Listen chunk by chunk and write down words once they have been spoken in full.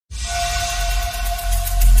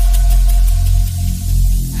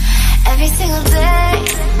single day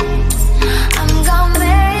I'm gonna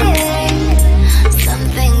make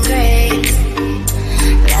something great.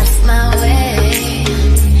 That's my way.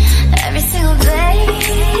 Every single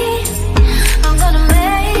day I'm gonna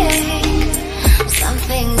make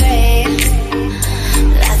something great.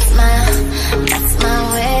 That's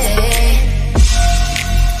my way.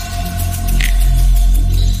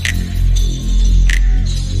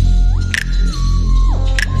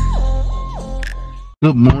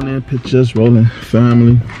 Good morning, Pictures Rolling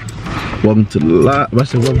family. Welcome to the live. I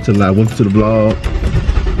said welcome to the live. Welcome to the vlog.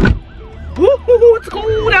 Woohoo! It's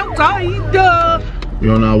cold outside.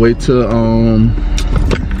 We're on our way to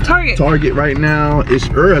Target right now. It's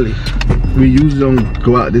early. We usually don't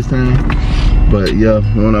go out this time, but yeah,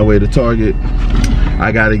 we're on our way to Target.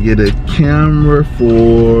 I gotta get a camera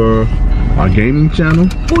for our gaming channel.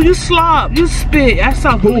 Oh, you slob. You spit. I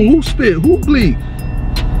saw bleed. Who spit? Who bleed?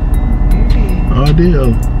 Oh dear.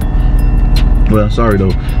 Well, sorry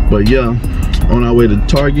though. But yeah, on our way to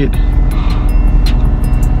Target.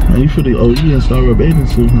 Man, you should have. Oh, you in Star bathing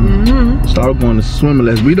suit, huh? Star going to swimming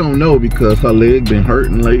lessons. We don't know because her leg been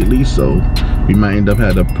hurting lately, so we might end up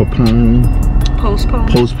having to postpone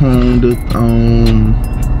the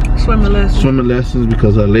swimming lessons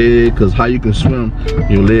because her leg. Because how you can swim,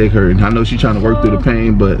 your leg hurting. I know she's trying to work through the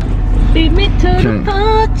pain, but beat me to the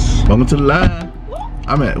punch. Welcome to the live.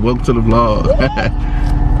 Welcome to the vlog.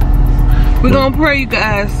 We're gonna pray, you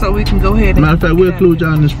guys, so we can go ahead and matter of fact, we'll include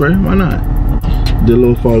y'all in this prayer. Why not? Dear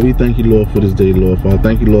Lord Father, we thank you, Lord, for this day, Lord Father.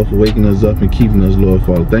 Thank you, Lord, for waking us up and keeping us, Lord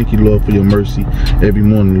Father. Thank you, Lord, for your mercy every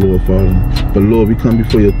morning, Lord Father. But Lord, we come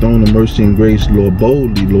before your throne of mercy and grace, Lord,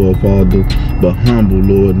 boldly, Lord Father, but humble,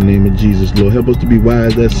 Lord, in the name of Jesus, Lord. Help us to be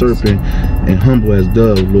wise as serpent and humble as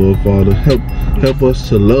dove, Lord Father. Help us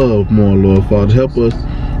to love more, Lord Father. Help us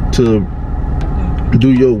to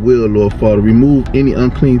do your will, Lord Father. Remove any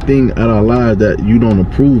unclean thing out of our lives that you don't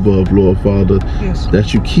approve of, Lord Father. Yes.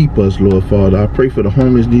 That you keep us, Lord Father. I pray for the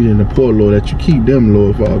homeless, needy, and the poor, Lord, that you keep them,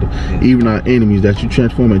 Lord Father. Yes. Even our enemies, that you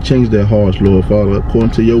transform and change their hearts, Lord Father.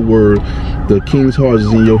 According to your word, the king's heart is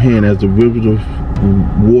in your hand. As the rivers of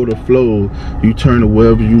water flow, you turn it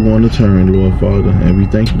wherever you want to turn, Lord Father. And we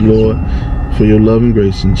thank you, Lord, for your love and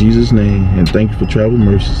grace in Jesus' name. And thank you for travel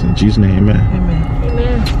mercies in Jesus' name. Amen. Amen.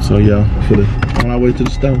 Amen. So y'all, on our way to the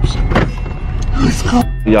stores. Let's go.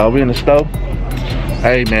 Y'all, we in the store.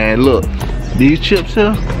 Hey man, look, these chips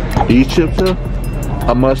here,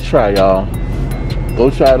 a must try, y'all. Go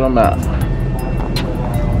try them out.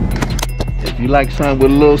 If you like something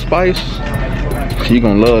with a little spice, you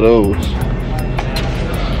gonna love those.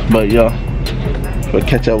 But y'all,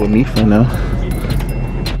 catch up with me for now.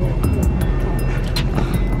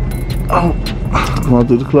 Oh, going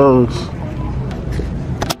through the clothes.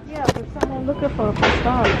 For a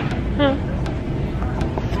star.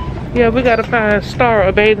 Yeah, we gotta find Star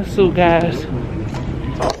a bathing suit, guys.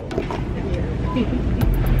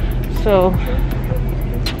 So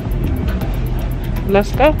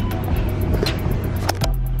let's go.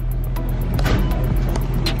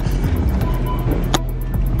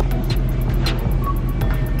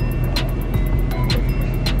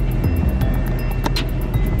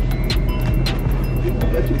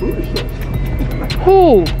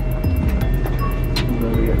 Who?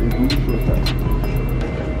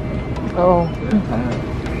 Oh.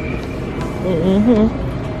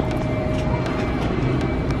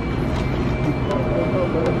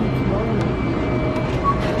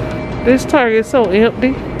 This Target's so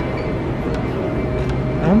empty.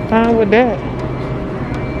 I'm fine with that.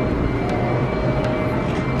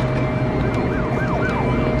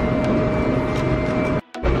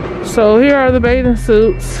 So here are the bathing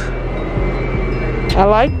suits. I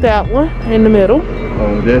like that one in the middle.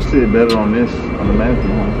 Oh, that's it. Better on this, on the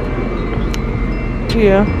mannequin one.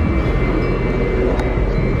 Yeah.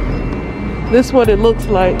 This is what it looks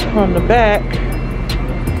like on the back.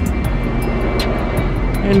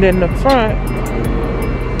 And then the front.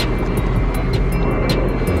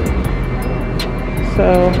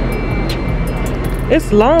 So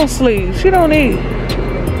it's long sleeve. She don't need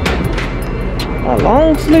a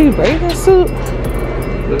long sleeve bathing suit.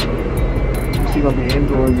 She gonna be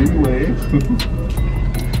indoors anyway.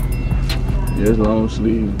 Yeah, it's long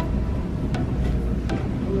sleeve.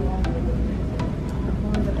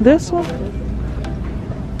 This one?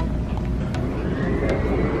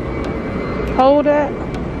 Hold that.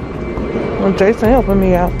 Well, Jason helping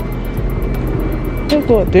me out. Let's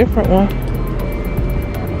do a different one.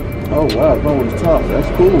 Oh wow, it's on the top. That's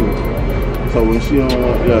cool. So when she on,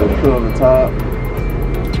 yeah, put on the top.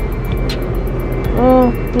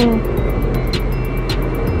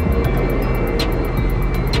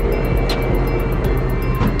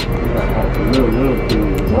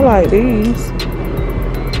 like these. I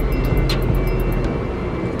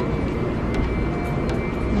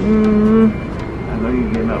know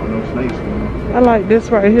you getting out with no snakes, man. I like this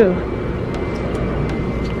right here.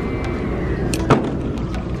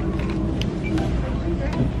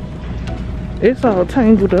 It's all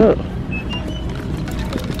tangled up.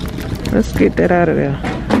 Let's get that out of there.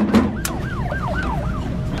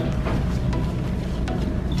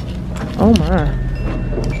 Oh my.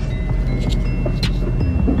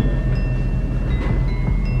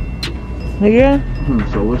 Yeah?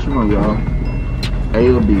 So which one, y'all? A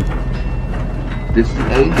or B? This is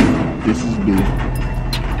A, this is B.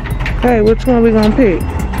 Hey, which one we gonna pick?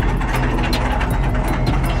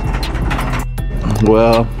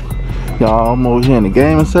 Well, y'all, I'm over here in the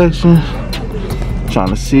gaming section trying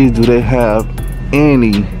to see, do they have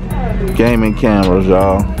any gaming cameras,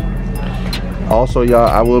 y'all. Also, y'all,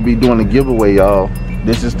 I will be doing a giveaway, y'all.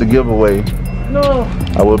 This is the giveaway. No.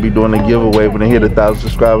 I will be doing a giveaway when they hit 1,000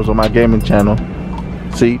 subscribers on my gaming channel.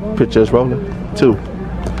 See, pictures rolling too.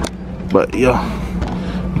 But yeah,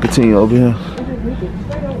 continue over here.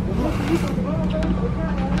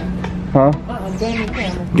 Huh? Gaming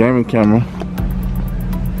camera. Gaming camera.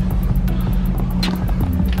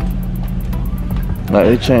 Like,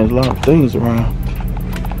 they changed a lot of things around.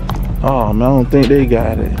 Oh man, I don't think they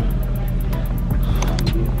got it.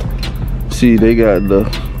 See, they got the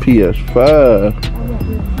PS5.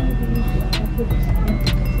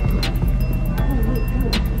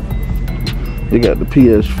 They got the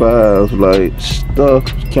PS5's like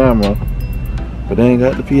stuffed camera, but they ain't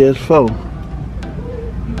got the PS4.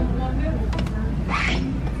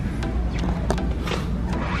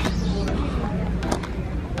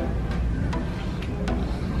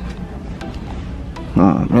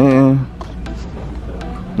 Oh man,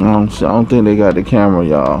 I don't think they got the camera,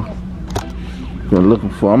 y'all. Been looking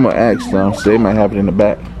for. I'm gonna ask them. So they might have it in the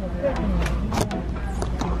back.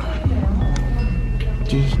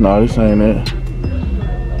 Just no, this ain't it.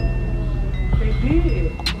 They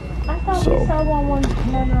did. I thought So. we saw one.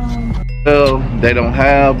 Well, they don't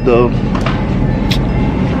have the.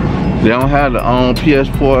 They don't have the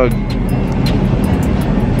PS4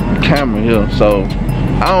 camera here, so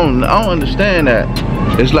I don't understand that.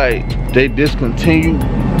 It's like they discontinued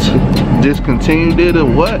it or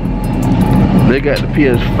what? They got the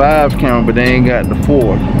PS5 camera, but they ain't got the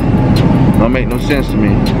 4. Don't make no sense to me.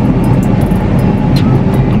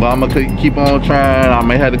 But I'm gonna keep on trying. I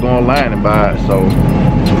may have to go online and buy it. So,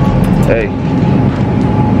 hey.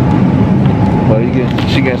 But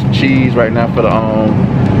she gets some cheese right now for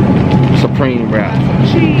the Supreme wrap.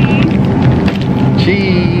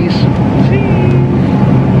 Cheese.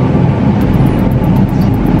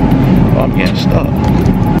 Oh, I'm getting stuck.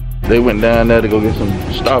 They went down there to go get some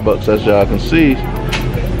Starbucks, as y'all can see.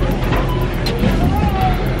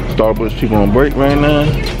 Starbucks people on break right now.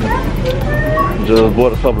 Just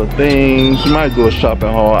bought a couple of things. She might go a shopping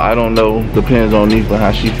haul. I don't know. Depends on Nifa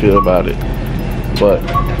how she feel about it. But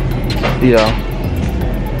yeah.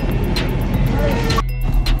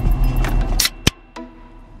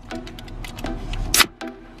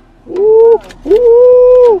 Ooh,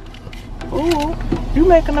 ooh, ooh! You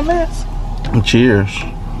making a mess? Cheers.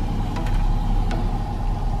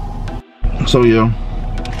 So yeah,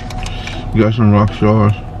 we got some rock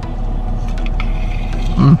stars.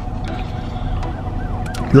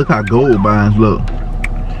 Look how gold binds look.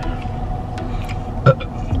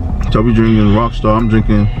 So we drinking Rockstar. I'm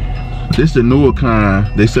drinking. This is the newer kind.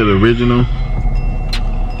 They said original.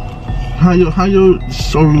 How your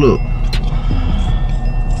soda look?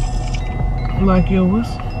 Like yours?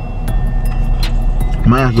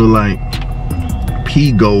 Mine look like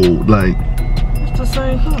pea gold, like. It's the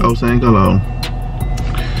same color. Oh, same color.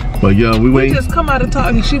 But yeah, we wait. We just come out of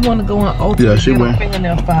Target. She want to go on Ulta. Yeah, she went.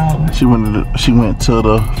 Fingernail file. She went to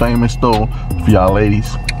the famous store for y'all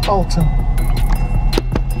ladies. Ulta.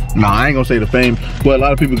 No, I ain't gonna say the fame. Well, a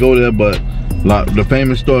lot of people go there, but the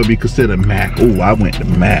famous store would be considered Mac. Oh, I went to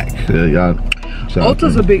Mac. Y'all.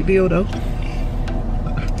 Ulta's a big deal though.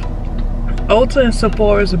 Ulta and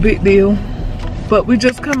Sephora is a big deal. But we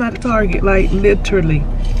just come out of Target, like literally.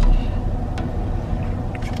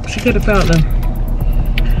 She could have found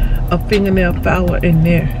a fingernail file in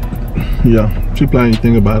there. Yeah, she probably didn't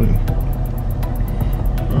think about it.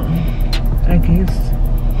 I guess.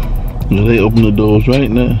 Yeah, they open the doors right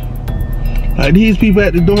now. Like, these people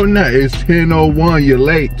at the door now. It's 10:01. You're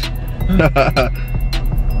late.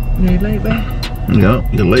 You late, babe?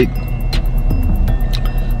 Yep, you're late.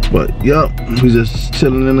 But yep, we just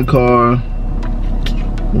chilling in the car,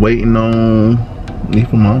 waiting on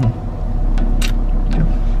Nifa mama.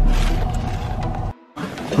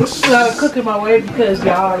 This is not a cooking my way because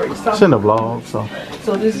y'all already saw It's in the vlog, so.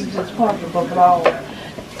 So this is just part of the vlog.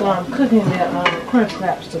 So I'm cooking that Crunch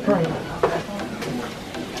Wrap Supreme.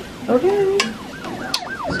 Okay.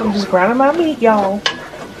 So I'm just grinding my meat, y'all.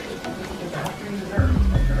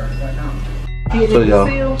 So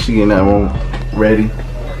y'all, she getting that one ready.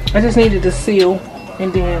 I just needed to seal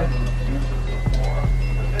and then.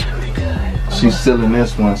 She's sealing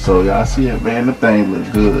this one, so y'all see it, man. The thing look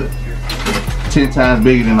good. 10 times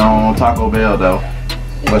bigger than on Taco Bell though.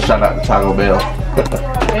 But shout out to Taco Bell.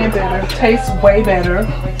 Way better. Tastes way better.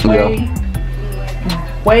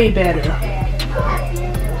 Way better.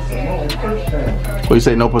 What you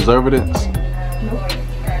say, no preservatives?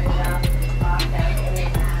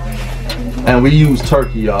 And we use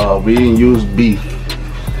turkey, y'all. We didn't use beef.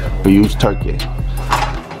 We used turkey.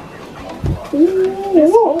 Ooh,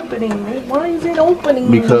 it's opening. Why is it opening?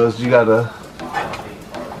 Because you gotta.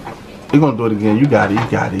 We're gonna do it again. You got it. You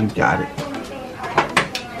got it. You got it.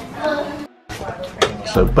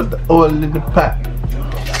 So put the oil in the pot.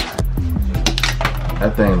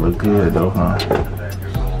 That thing look good though, huh?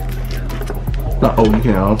 No, oh, you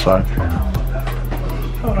can't. I'm sorry.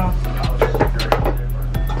 Hold on.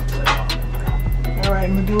 All right,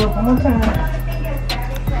 I'm gonna do it one more time.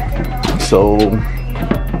 So,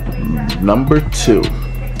 number 2.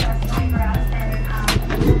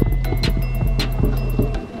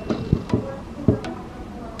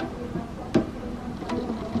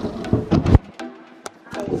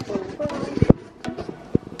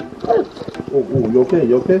 Oh, you okay?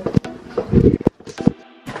 You okay?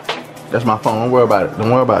 That's my phone. Don't worry about it.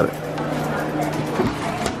 Don't worry about it.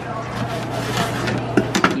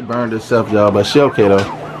 She burned herself, y'all, but she okay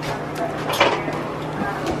though.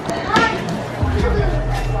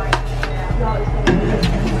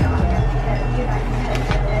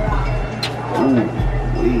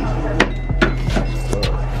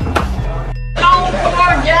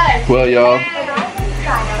 Well, y'all,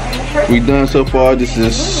 we done so far. This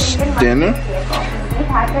is dinner.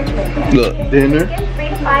 Look, dinner.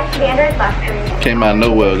 Came out of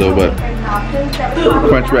nowhere though, but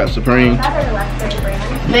Crunch Wrap Supreme.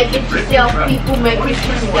 Make it yourself, people. Make it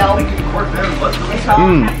yourself.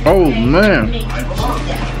 Oh man.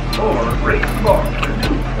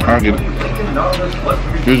 I get it.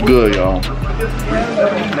 It's good, y'all.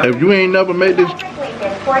 If you ain't never made this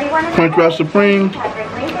Crunch Wrap Supreme,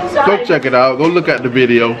 go check it out. Go look at the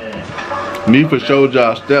video. Ninfa showed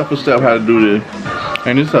y'all step for step how to do this.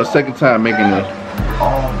 And this is her second time making this.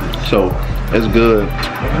 So, it's good.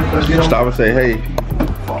 Stop and say, hey.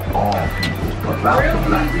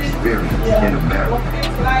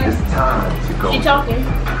 She talking.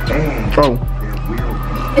 Oh.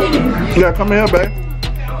 Yeah, come here, babe.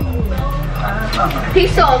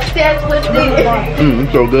 He's so obsessed with it.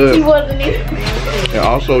 It's so good. He wasn't even. And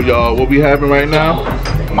also, y'all, what we having right now?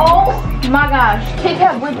 Oh my gosh. Take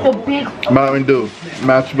that with the big. Mountain Dew.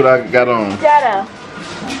 Match what I got on. Dada.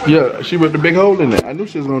 Yeah, she ripped the big hole in it. I knew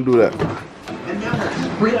she was gonna do that.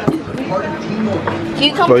 Can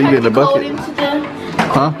you come So you type get in the the code bucket? into the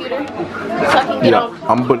Huh? computer? So I can get Yeah, on I'm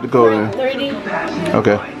gonna put the code in. 30.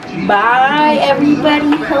 Okay. Bye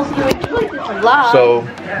everybody. Hope you enjoyed this vlog. So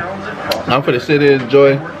I'm for the sit and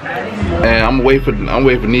enjoy, and I'm waiting for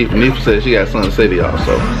Ninfa. Ninfa said she got something to say to y'all.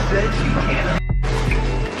 So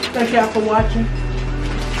Thank y'all for watching.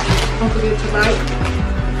 Don't forget to like,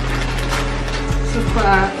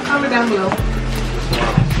 subscribe, comment down below.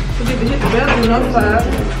 Don't forget to hit the bell to be notified.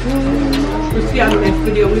 We'll see y'all in the next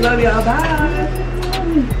video. We love y'all. Bye.